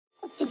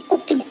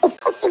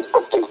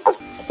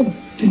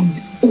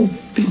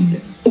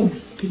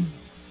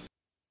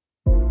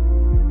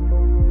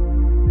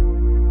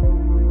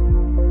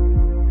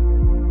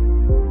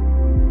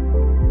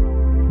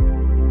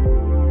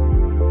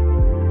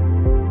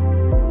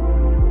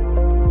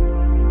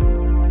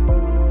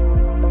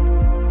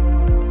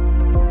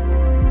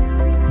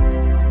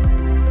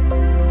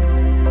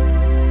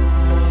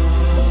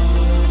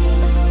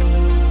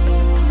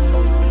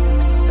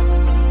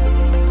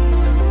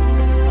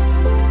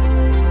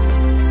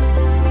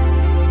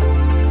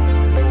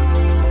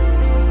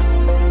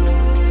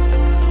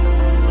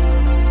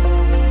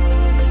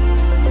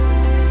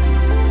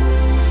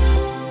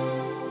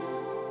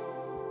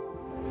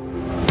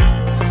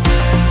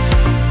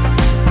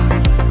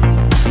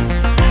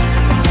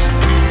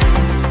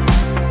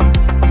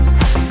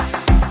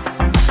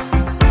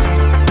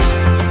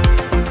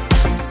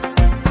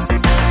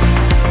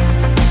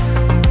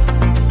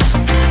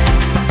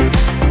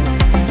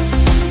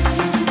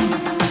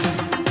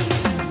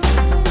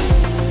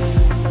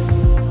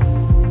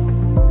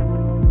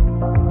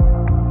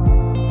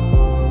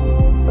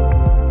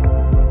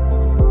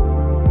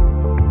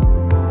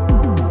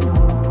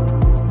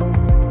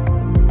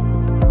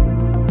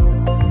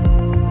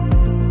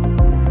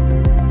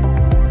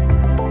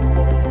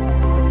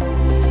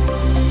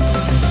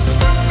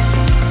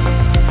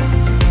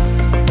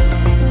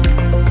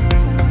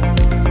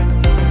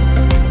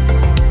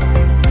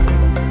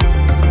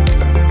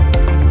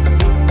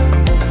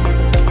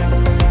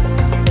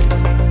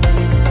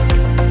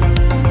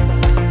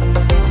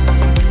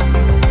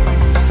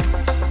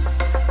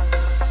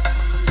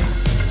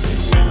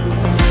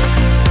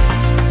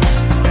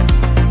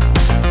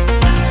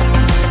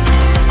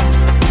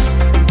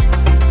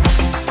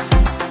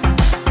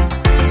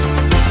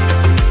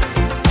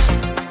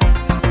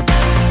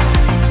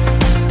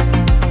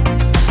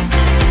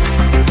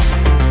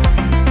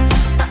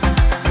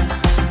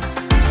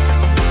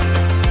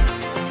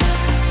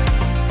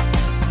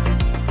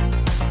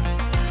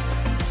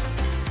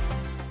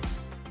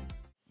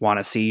Want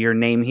to see your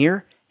name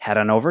here? Head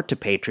on over to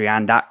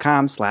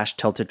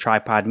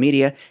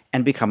patreon.com/tiltedtripodmedia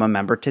and become a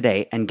member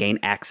today and gain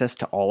access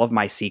to all of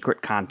my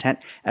secret content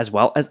as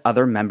well as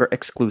other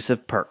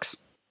member-exclusive perks.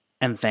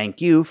 And thank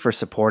you for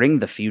supporting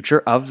the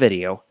future of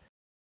video.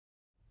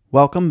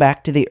 Welcome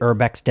back to the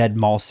Urbex Dead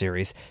Mall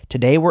series.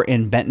 Today we're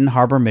in Benton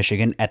Harbor,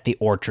 Michigan at the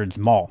Orchards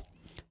Mall.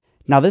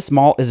 Now this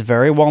mall is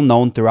very well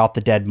known throughout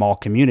the Dead Mall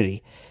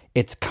community.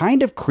 It's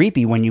kind of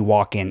creepy when you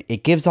walk in.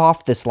 It gives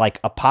off this like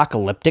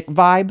apocalyptic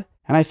vibe.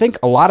 And I think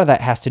a lot of that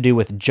has to do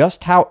with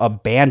just how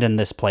abandoned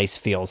this place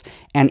feels.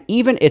 And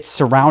even its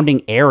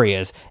surrounding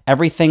areas,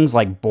 everything's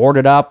like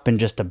boarded up and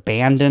just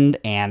abandoned.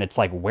 And it's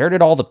like, where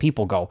did all the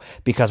people go?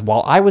 Because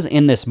while I was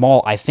in this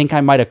mall, I think I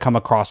might have come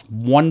across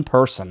one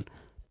person.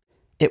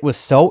 It was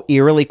so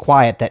eerily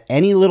quiet that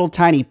any little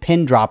tiny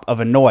pin drop of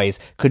a noise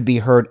could be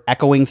heard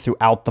echoing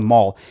throughout the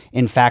mall.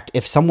 In fact,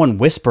 if someone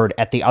whispered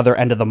at the other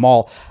end of the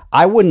mall,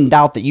 I wouldn't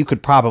doubt that you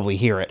could probably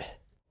hear it.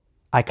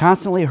 I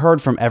constantly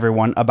heard from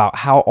everyone about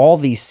how all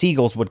these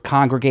seagulls would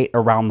congregate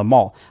around the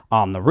mall,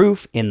 on the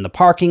roof, in the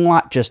parking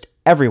lot, just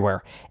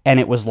everywhere. And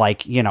it was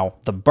like, you know,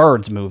 the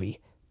Birds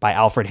movie by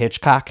Alfred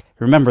Hitchcock.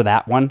 Remember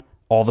that one?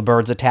 All the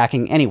birds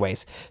attacking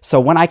anyways.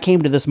 So when I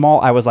came to this mall,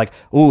 I was like,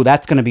 ooh,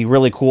 that's going to be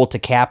really cool to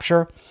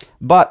capture.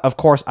 But of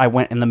course, I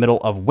went in the middle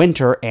of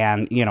winter,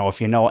 and you know, if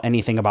you know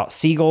anything about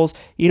seagulls,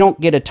 you don't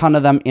get a ton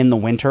of them in the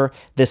winter.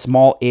 This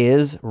mall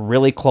is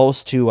really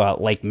close to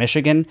Lake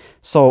Michigan,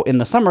 so in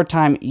the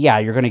summertime, yeah,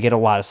 you're going to get a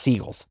lot of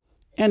seagulls.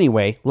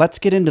 Anyway, let's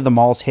get into the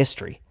mall's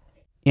history.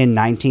 In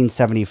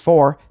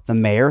 1974, the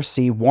Mayer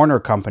C. Warner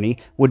Company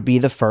would be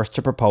the first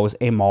to propose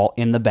a mall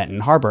in the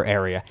Benton Harbor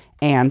area,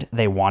 and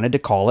they wanted to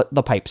call it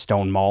the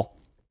Pipestone Mall.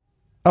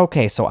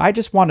 Okay, so I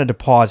just wanted to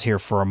pause here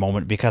for a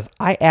moment because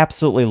I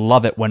absolutely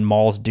love it when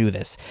malls do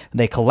this.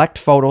 They collect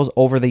photos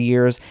over the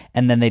years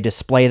and then they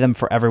display them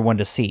for everyone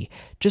to see.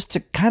 Just to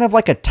kind of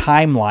like a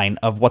timeline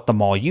of what the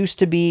mall used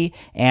to be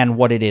and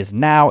what it is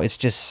now. It's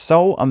just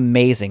so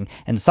amazing.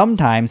 And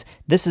sometimes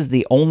this is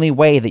the only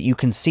way that you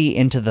can see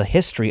into the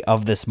history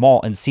of this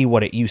mall and see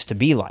what it used to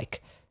be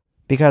like.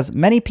 Because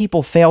many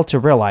people fail to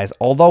realize,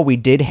 although we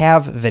did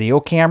have video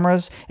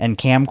cameras and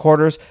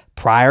camcorders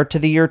prior to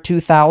the year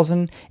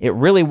 2000, it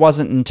really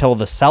wasn't until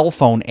the cell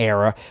phone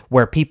era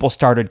where people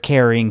started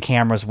carrying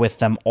cameras with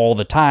them all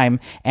the time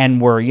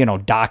and were, you know,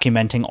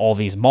 documenting all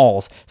these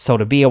malls. So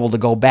to be able to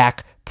go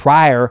back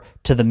prior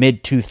to the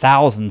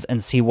mid-2000s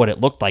and see what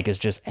it looked like is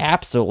just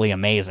absolutely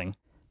amazing.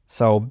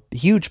 So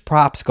huge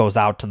props goes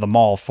out to the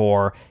mall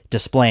for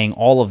displaying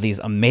all of these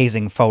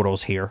amazing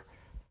photos here.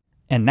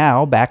 And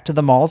now, back to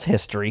the mall's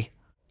history.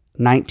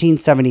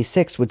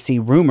 1976 would see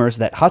rumors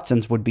that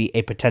Hudson's would be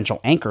a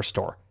potential anchor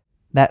store.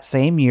 That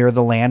same year,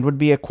 the land would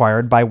be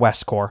acquired by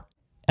Westcor,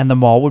 and the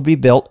mall would be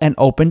built and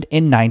opened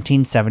in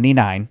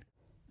 1979.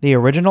 The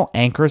original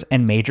anchors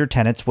and major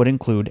tenants would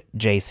include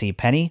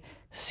JCPenney,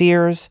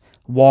 Sears,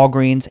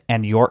 Walgreens,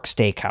 and York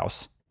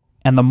Steakhouse.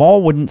 And the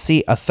mall wouldn't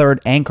see a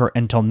third anchor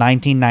until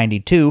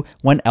 1992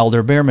 when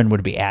Elder Beerman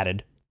would be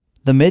added.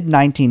 The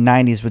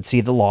mid-1990s would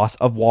see the loss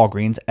of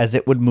Walgreens as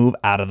it would move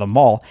out of the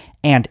mall,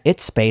 and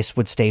its space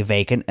would stay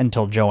vacant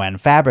until Jo-Ann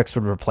Fabrics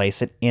would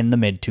replace it in the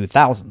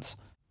mid-2000s.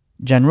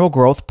 General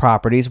Growth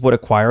Properties would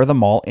acquire the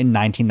mall in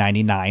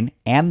 1999,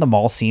 and the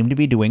mall seemed to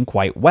be doing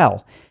quite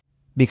well,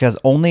 because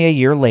only a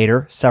year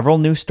later, several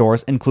new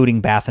stores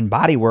including Bath &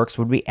 Body Works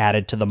would be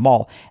added to the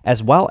mall,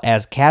 as well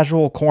as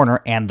Casual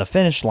Corner and the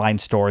Finish Line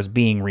stores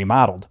being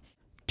remodeled.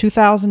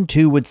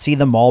 2002 would see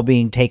the mall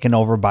being taken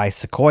over by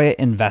Sequoia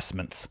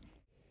Investments.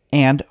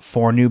 And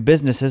 4 new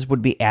businesses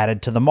would be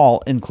added to the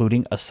mall,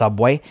 including a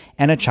Subway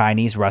and a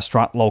Chinese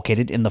restaurant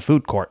located in the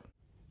food court.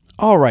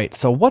 Alright,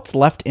 so what's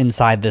left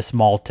inside this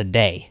mall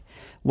today?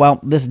 Well,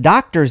 this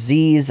Dr.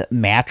 Z's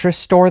mattress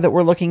store that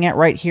we're looking at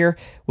right here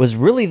was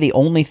really the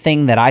only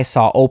thing that I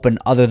saw open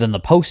other than the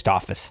post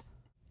office.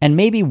 And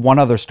maybe one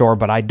other store,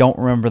 but I don't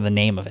remember the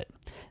name of it.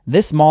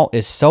 This mall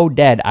is so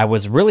dead, I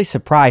was really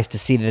surprised to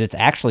see that it's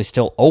actually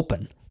still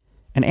open.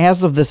 And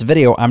as of this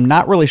video, I'm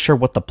not really sure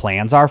what the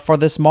plans are for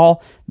this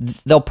mall.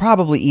 They'll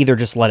probably either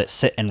just let it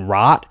sit and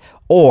rot,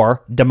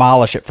 or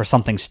demolish it for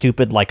something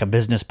stupid like a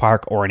business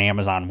park or an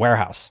Amazon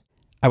warehouse.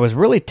 I was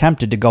really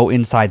tempted to go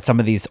inside some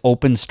of these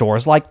open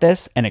stores like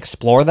this and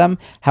explore them.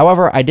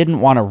 However, I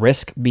didn't want to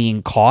risk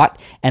being caught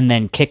and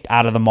then kicked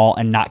out of the mall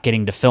and not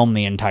getting to film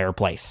the entire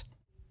place.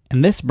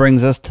 And this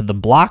brings us to the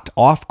blocked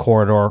off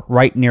corridor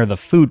right near the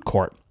food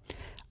court.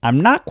 I'm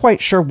not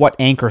quite sure what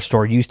anchor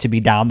store used to be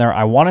down there.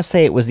 I want to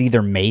say it was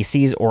either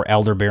Macy's or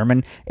Elder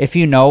Beerman. If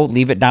you know,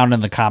 leave it down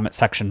in the comment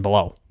section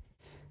below.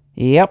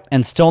 Yep,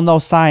 and still no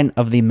sign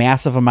of the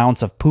massive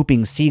amounts of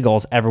pooping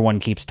seagulls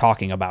everyone keeps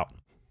talking about.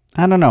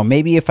 I don't know,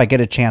 maybe if I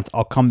get a chance,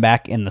 I'll come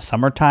back in the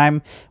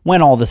summertime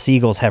when all the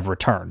seagulls have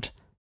returned.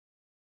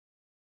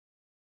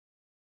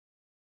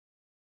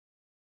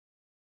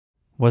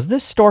 Was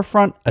this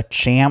storefront a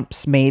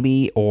Champs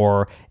maybe,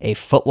 or a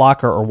Foot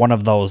Locker, or one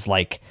of those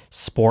like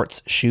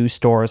sports shoe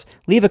stores?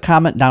 Leave a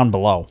comment down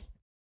below.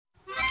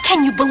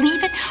 Can you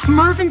believe it?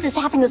 Mervyn's is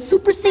having a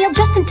super sale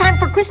just in time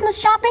for Christmas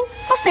shopping.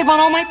 I'll save on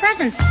all my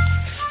presents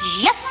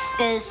just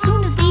as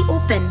soon as they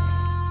open.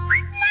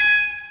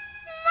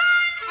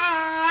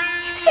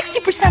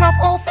 60% off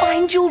all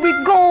fine jewelry,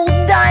 gold,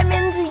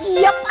 diamonds.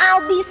 Yep,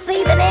 I'll be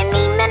saving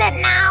any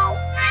minute now.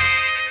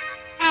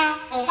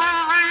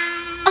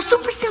 A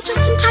super sale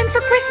just in time for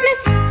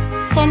Christmas.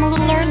 So I'm a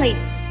little early.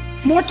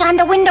 More time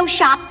to window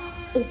shop.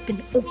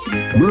 Open,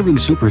 open.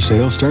 Mervyn's Super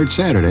Sale starts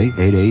Saturday,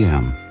 8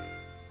 a.m.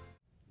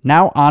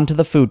 Now on to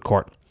the food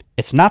court.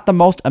 It's not the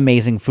most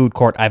amazing food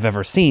court I've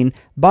ever seen,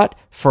 but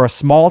for a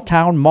small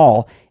town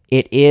mall,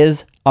 it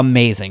is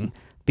amazing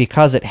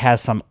because it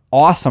has some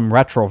awesome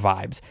retro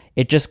vibes.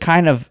 It just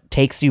kind of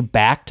takes you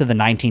back to the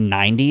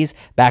 1990s,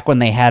 back when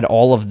they had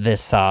all of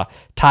this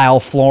tile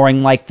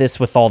flooring like this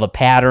with all the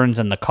patterns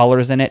and the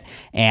colors in it.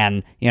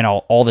 And, you know,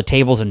 all the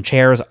tables and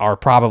chairs are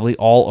probably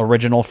all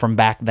original from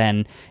back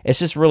then. It's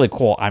just really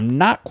cool. I'm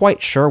not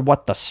quite sure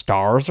what the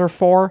stars are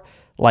for.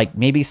 Like,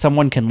 maybe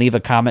someone can leave a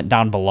comment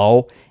down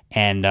below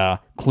and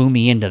clue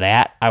me into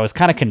that. I was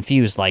kind of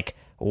confused, like,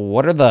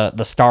 what are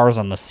the stars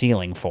on the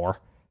ceiling for?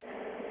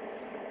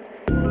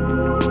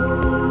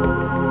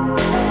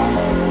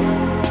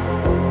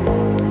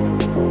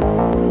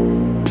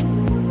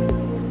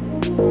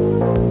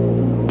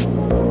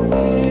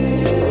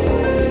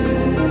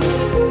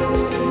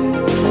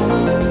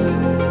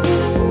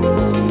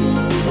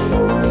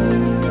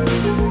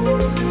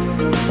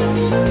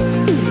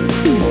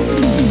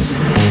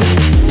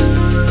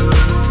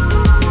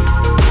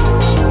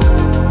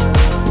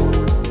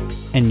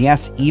 And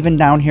yes, even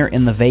down here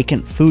in the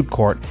vacant food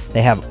court,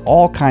 they have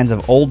all kinds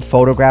of old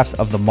photographs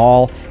of the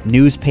mall,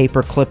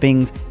 newspaper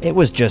clippings. It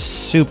was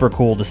just super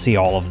cool to see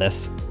all of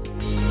this.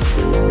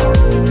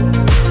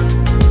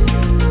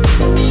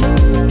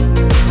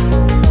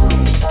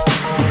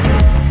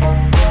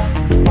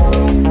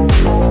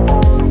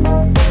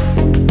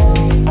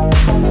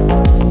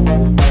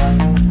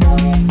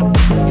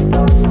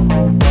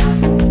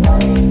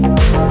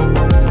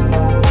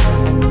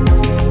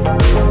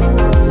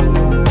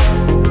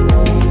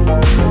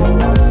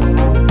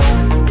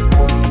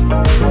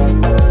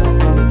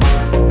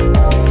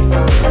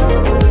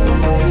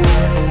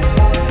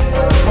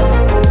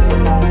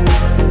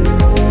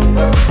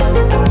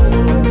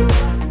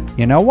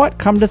 You know what?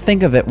 Come to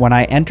think of it, when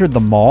I entered the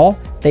mall,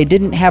 they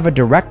didn't have a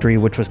directory,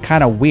 which was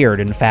kind of weird.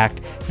 In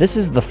fact, this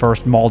is the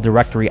first mall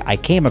directory I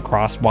came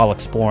across while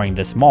exploring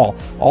this mall,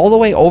 all the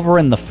way over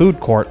in the food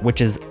court,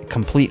 which is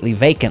completely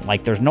vacant,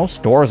 like there's no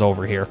stores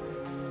over here.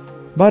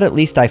 But at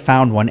least I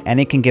found one, and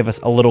it can give us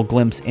a little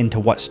glimpse into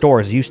what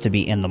stores used to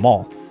be in the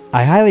mall.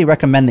 I highly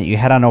recommend that you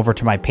head on over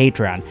to my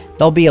Patreon.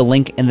 There'll be a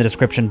link in the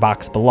description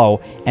box below,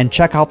 and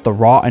check out the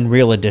raw and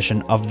real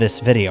edition of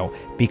this video,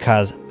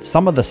 because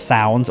some of the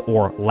sounds,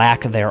 or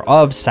lack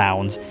thereof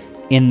sounds,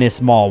 in this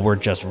mall were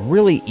just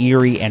really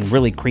eerie and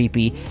really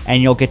creepy,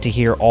 and you'll get to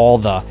hear all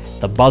the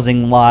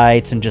buzzing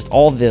lights and just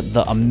all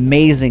the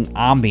amazing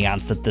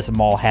ambiance that this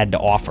mall had to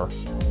offer.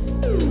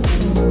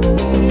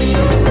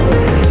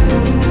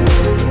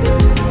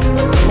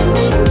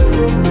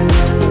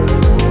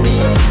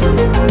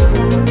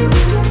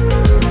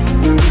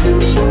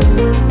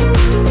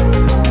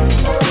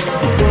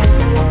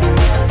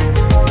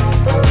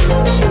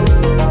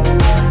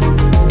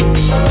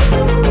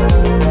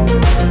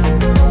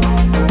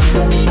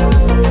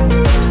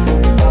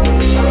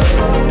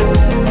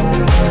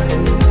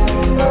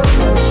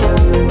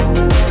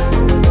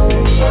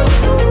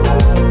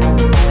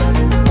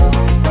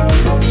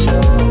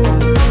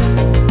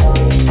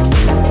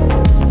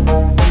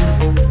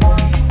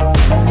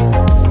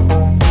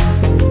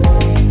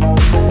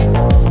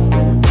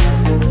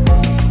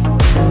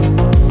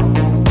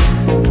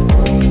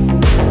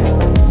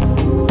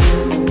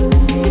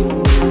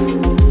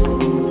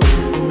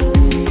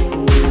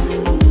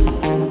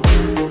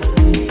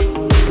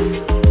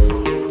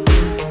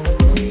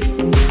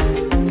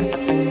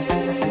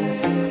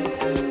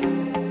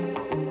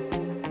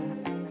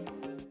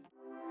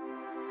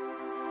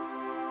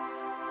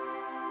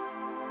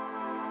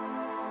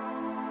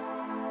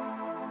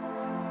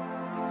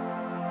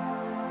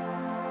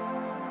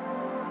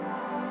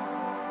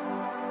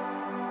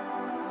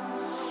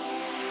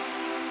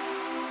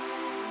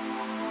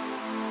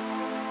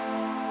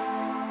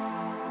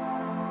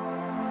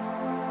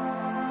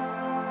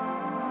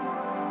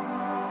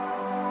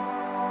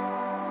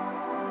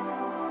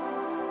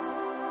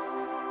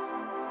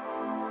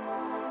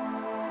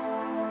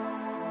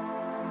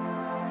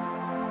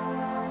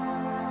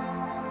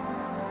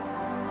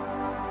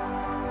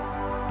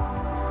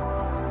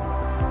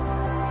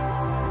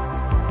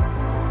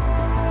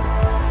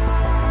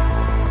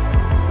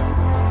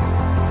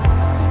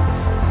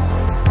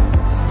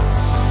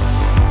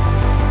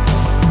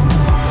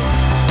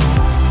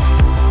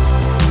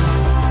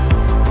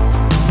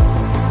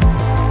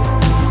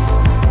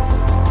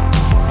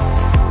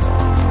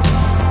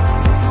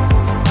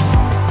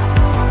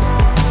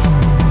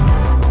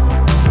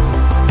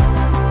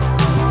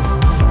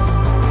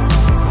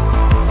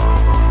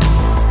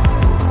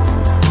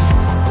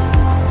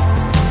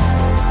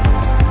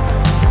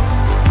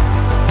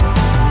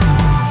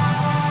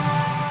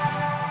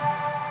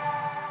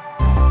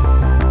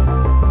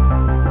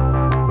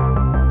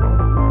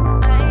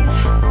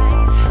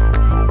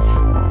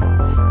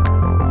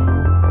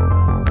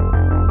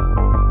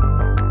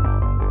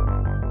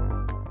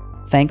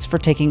 Thanks for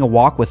taking a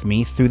walk with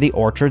me through the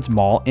Orchards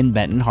Mall in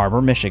Benton Harbor,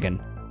 Michigan.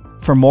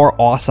 For more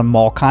awesome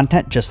mall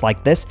content just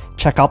like this,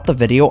 check out the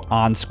video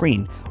on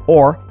screen,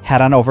 or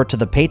head on over to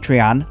the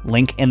Patreon,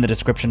 link in the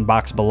description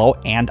box below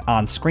and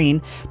on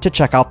screen, to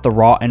check out the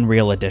Raw and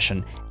Real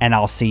edition. And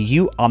I'll see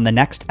you on the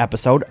next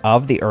episode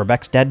of the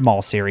Urbex Dead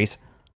Mall series.